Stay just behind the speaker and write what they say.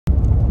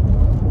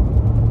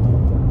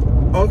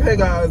Okay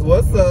guys,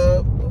 what's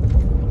up?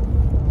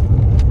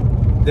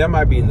 That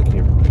might be in the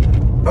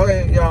camera.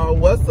 Okay y'all,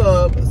 what's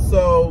up?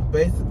 So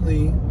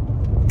basically,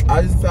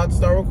 I just decided to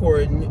start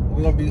recording.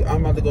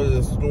 I'm about to go to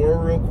the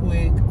store real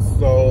quick.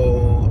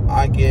 So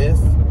I guess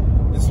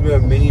this will be a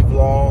mini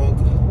vlog.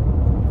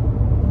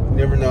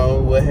 Never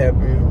know what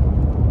happened.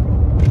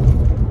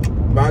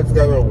 But I just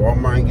gotta go to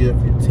Walmart and get a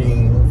few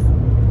things.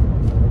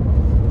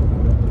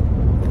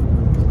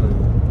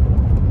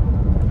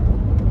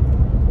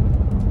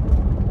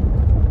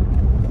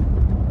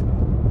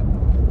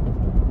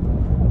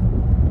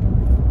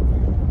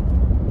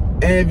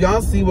 And if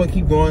y'all see what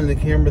keep going in the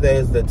camera, that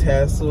is the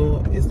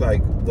tassel. It's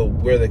like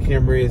where the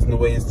camera is and the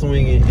way it's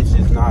swinging, it's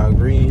just not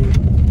agreeing.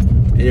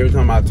 And every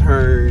time I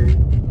turn,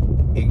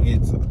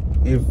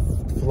 it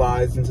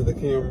flies into the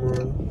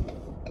camera.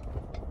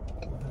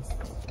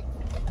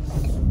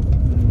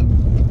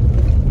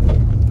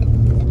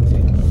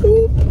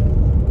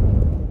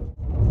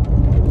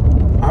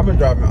 I've been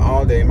driving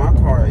all day. My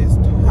car is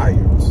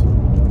tired.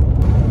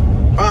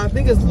 I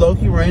think it's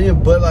low-key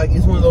raining, but like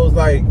it's one of those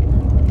like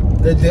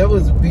the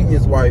devil's beating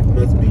his wife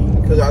must be,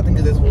 because I think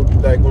it's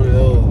like one of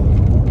those.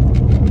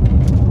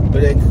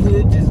 But it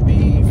could just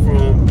be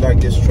from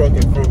like this truck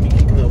in front of me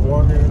kicking up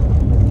water.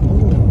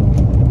 Ooh,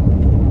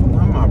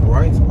 why are my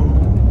brights on?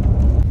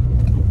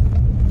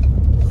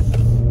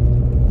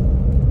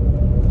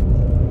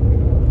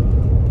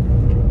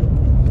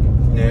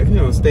 Now if you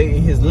don't stay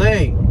in his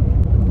lane,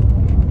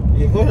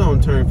 yeah, go ahead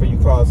and turn before you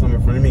call something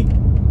in front of me.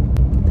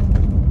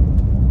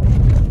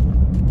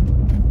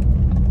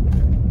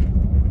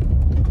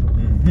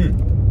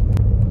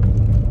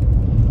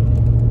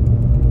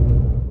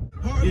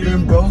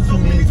 Been broke so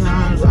many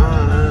times,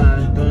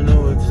 I don't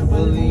know what to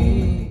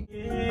believe.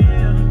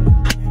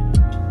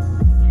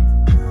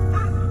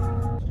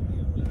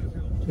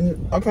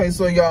 Okay,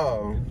 so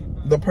y'all,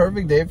 the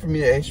perfect day for me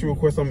to actually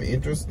record something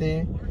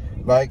interesting,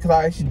 like, cause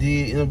I actually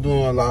did end up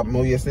doing a lot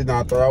more yesterday than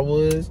I thought I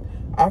was.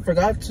 I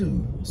forgot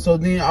to. So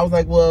then I was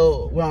like,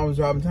 well, when I was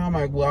driving time,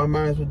 I'm like, well, I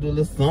might as well do a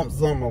little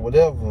something or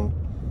whatever.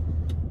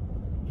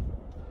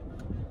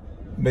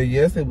 But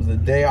yes, it was a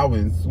day I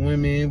went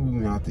swimming, we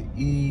went out to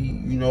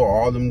eat, you know,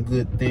 all them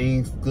good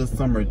things, good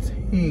summer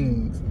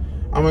things.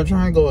 I'm gonna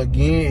try and go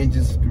again and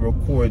just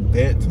record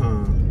that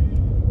time.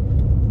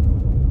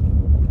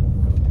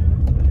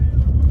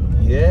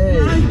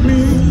 Yay. Like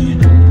me,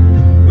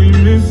 we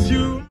miss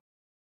you.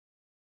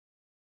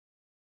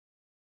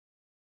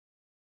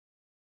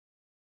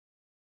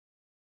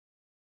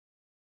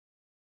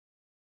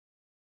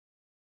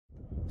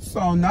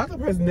 So now the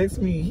person next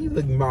to me, he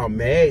looked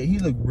mad. He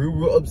looked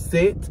real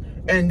upset.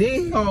 And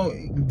then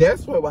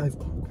that's why his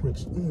car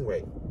crunched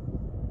anyway.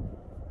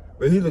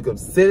 But he looked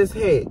upset as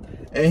heck.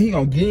 And he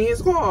gonna get in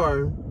his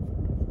car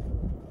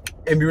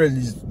and be ready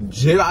to just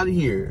jet out of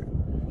here.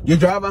 You're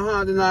driving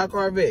Honda, not a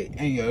Corvette. And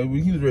he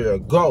was ready to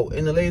go.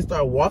 And the lady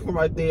started walking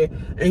right there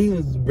and he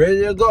was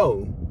ready to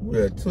go.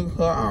 Well, it took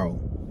her out.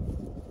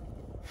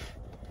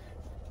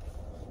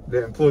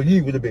 That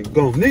employee would have been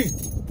gone neat.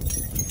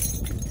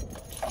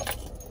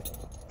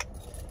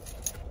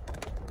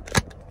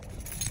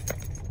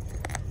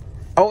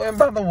 Oh, and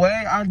by the way,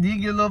 I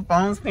did get a little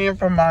phone stand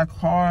from my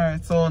car.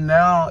 So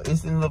now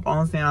it's in the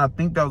phone stand. I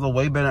think that was a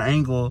way better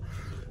angle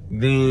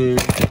than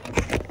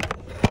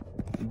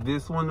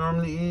this one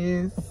normally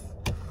is.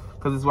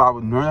 Because it's why I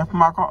would normally put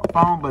my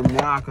phone. But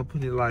now I can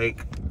put it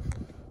like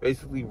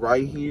basically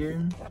right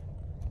here.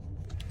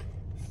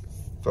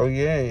 So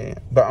yeah.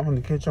 But I'm going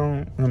to catch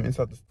on when I'm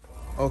inside the...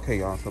 Okay,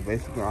 y'all. So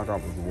basically I got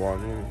this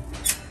water.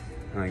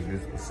 Like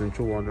this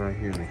essential water right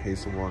here in the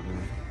case of water.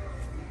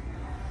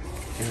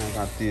 And I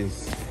got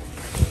this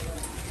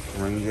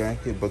rain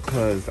jacket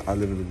because I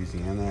live in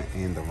Louisiana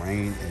and the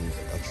rain is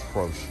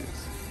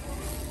atrocious.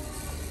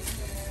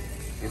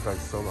 It's like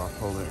so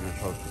bipolar and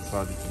atrocious. So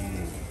I just get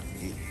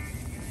it.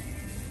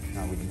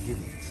 Not really get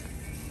it.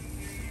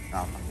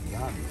 Not really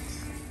got it.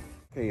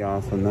 Okay,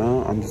 y'all. So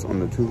now I'm just on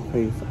the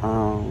toothpaste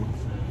aisle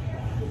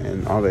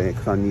and all that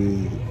because I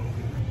need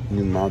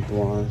new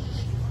mouthwash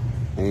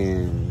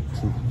and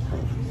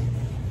toothpaste.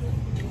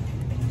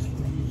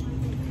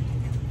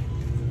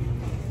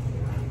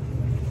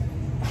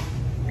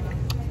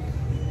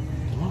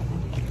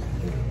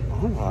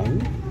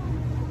 Alright.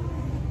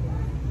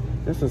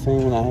 That's the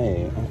same one I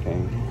had. Okay.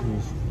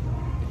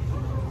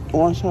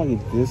 Oh, I should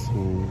get this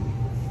one.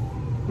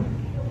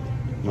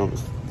 No,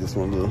 this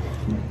one, the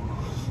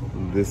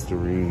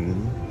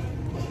Listerine.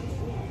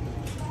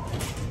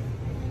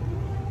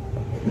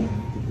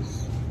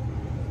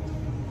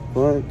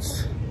 But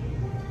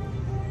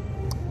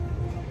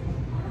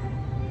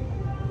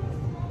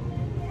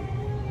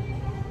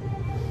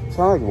so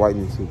I like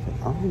whitening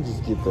toothpaste. I'm gonna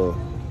just get the.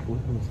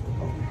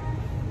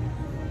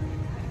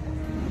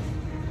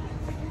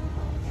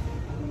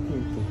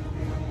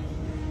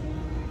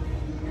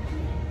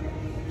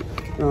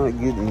 I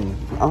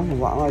don't know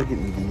why I like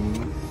getting these.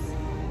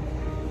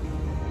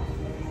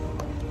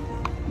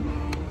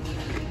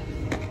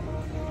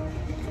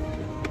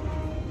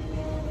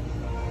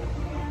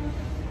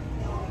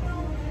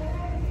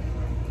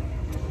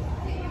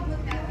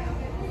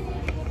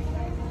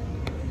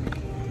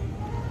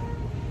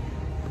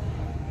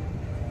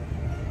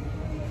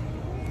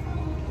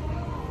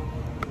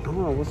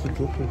 what's the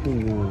difference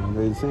in them?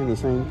 They saying the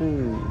same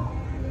thing.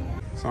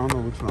 So I don't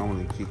know which one I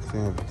want to get, because they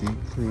have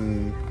deep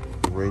cream,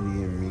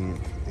 radiant mint,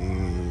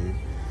 and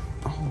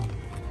oh,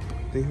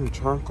 they have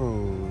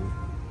charcoal.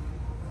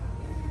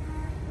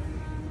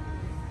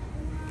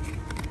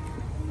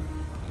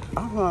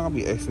 I feel like I'll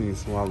be accidentally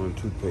swallowing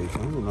toothpaste. I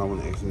don't know, I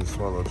want to accidentally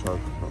swallow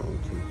charcoal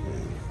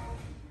toothpaste.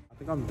 I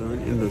think I'm done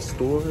in the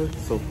store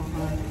so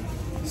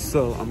far.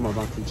 So I'm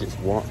about to just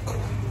walk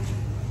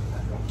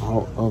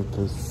out of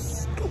the store.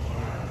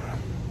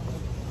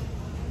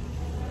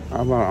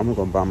 I'm gonna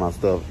go buy my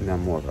stuff and then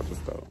more about the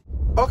stuff.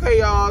 Okay,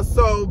 y'all.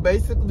 So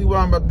basically, what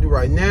I'm about to do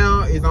right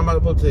now is I'm about to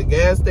go to the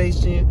gas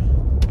station,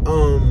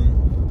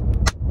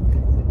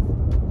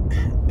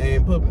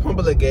 and pump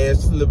a little gas,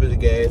 just a little bit of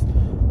gas.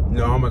 You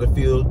know, I'm about to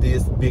fill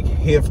this big,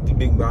 hefty,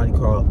 big body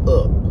car up.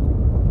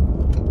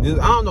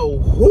 I don't know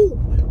who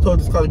told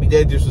this car to be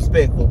that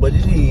disrespectful, but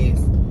it is.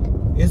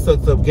 It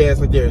sucks up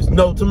gas like there's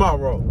no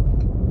tomorrow.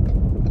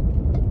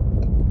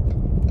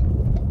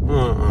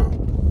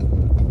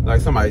 Like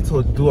somebody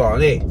told you to do all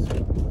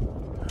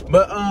that.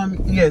 But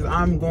yes,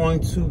 I'm going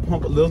to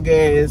pump a little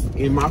gas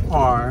in my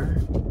car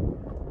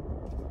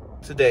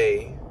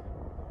today.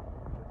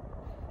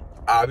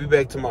 I'll be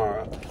back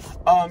tomorrow.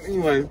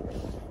 Anyway,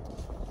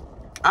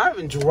 I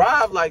haven't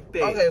drive like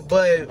that. Okay,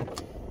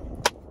 but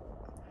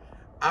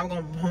I'm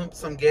gonna pump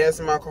some gas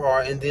in my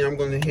car and then I'm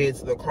gonna head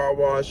to the car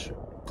wash,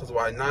 cause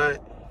why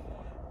not?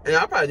 And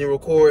I probably didn't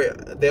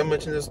record that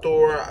much in the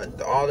store.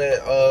 All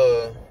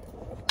that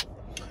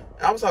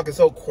I was talking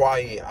so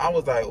quiet. I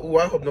was like, ooh,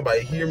 I hope nobody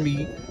hear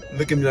me,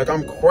 look at me like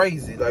I'm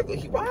crazy. Like,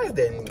 why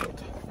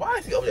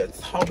is he over there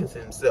talking to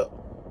himself?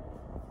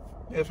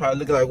 He's probably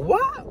looking like,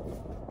 what?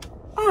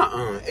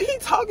 Is he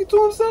talking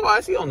to himself?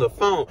 I see on the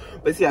phone,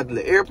 but see, I have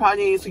the AirPod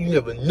in, so you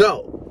never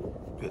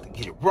know. You have to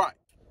get it right.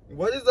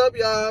 What is up,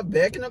 y'all?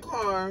 Back in the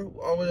car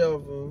or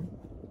whatever.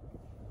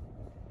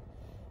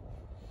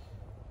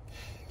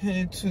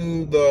 Headed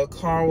to the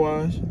car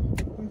wash.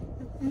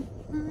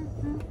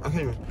 I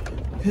can't even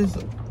piss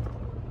up.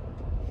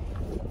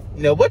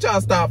 Now, what y'all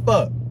stop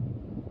for?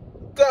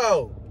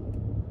 Go.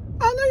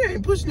 I know you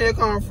ain't pushing that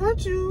car in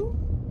front of you.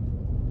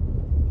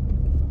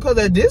 Because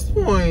at this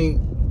point,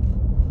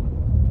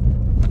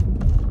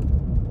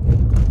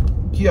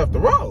 get off the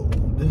road.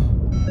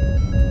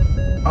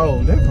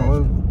 Oh, that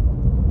car.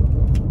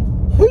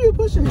 Who you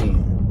pushing in?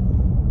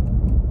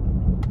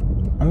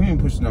 I ain't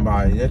pushing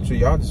nobody. That's true.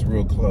 Y'all just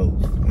real close.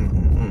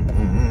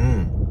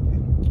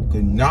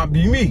 Could not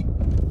be me.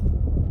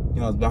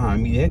 Y'all was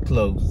behind me that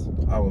close.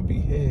 I would be,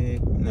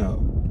 heck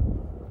no.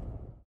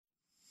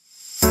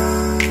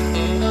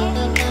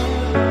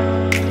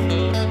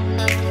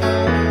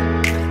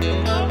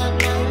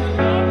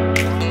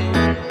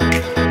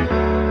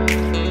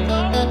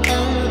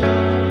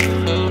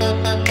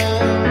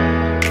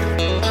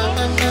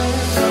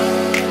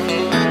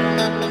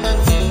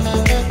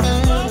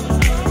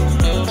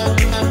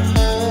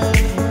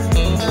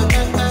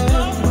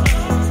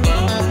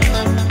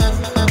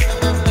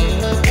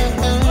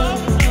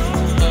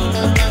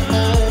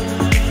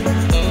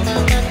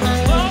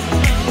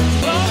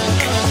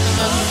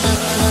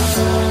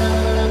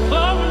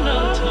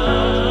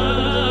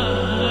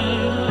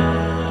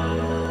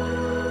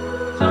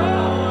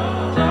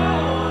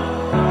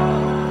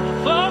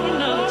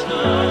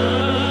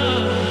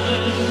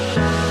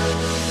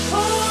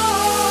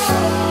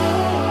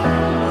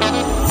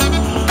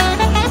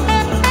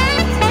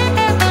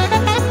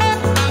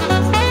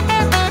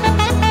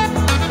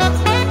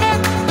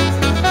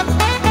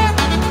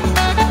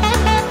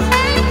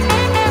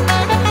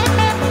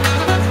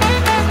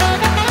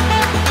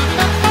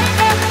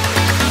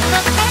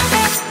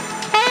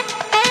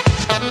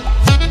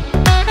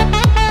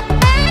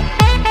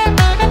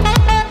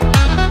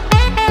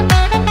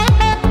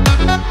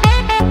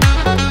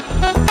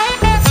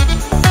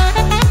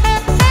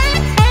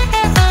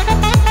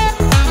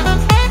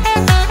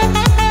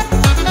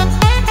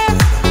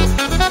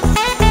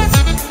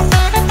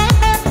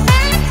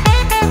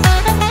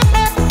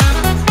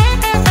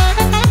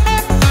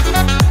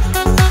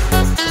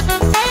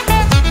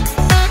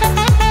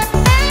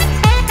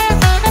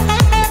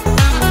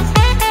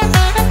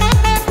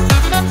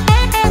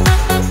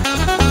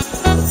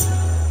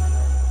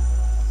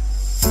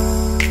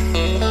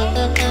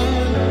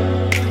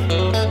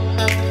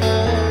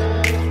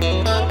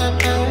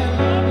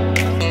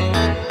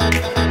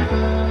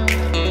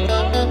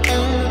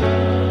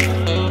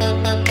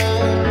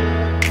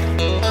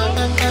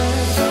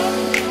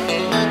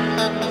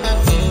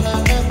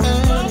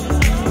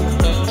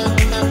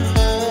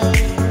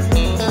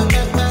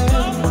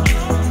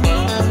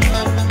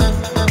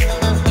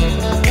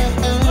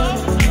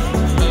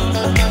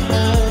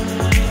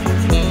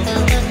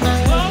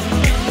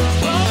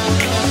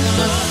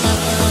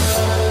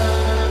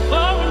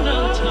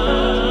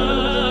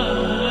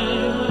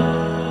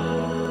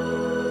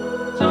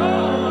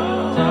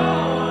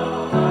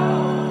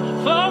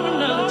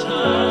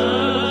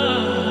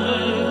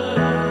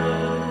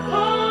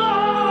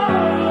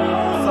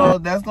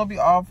 that's gonna be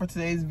all for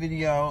today's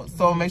video.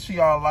 So make sure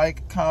y'all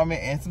like,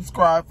 comment, and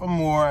subscribe for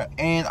more.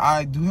 And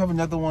I do have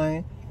another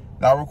one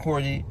that I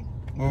recorded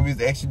where we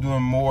was actually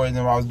doing more than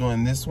I was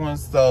doing this one.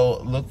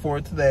 So look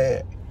forward to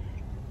that.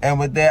 And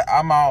with that,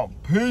 I'm out.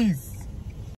 Peace.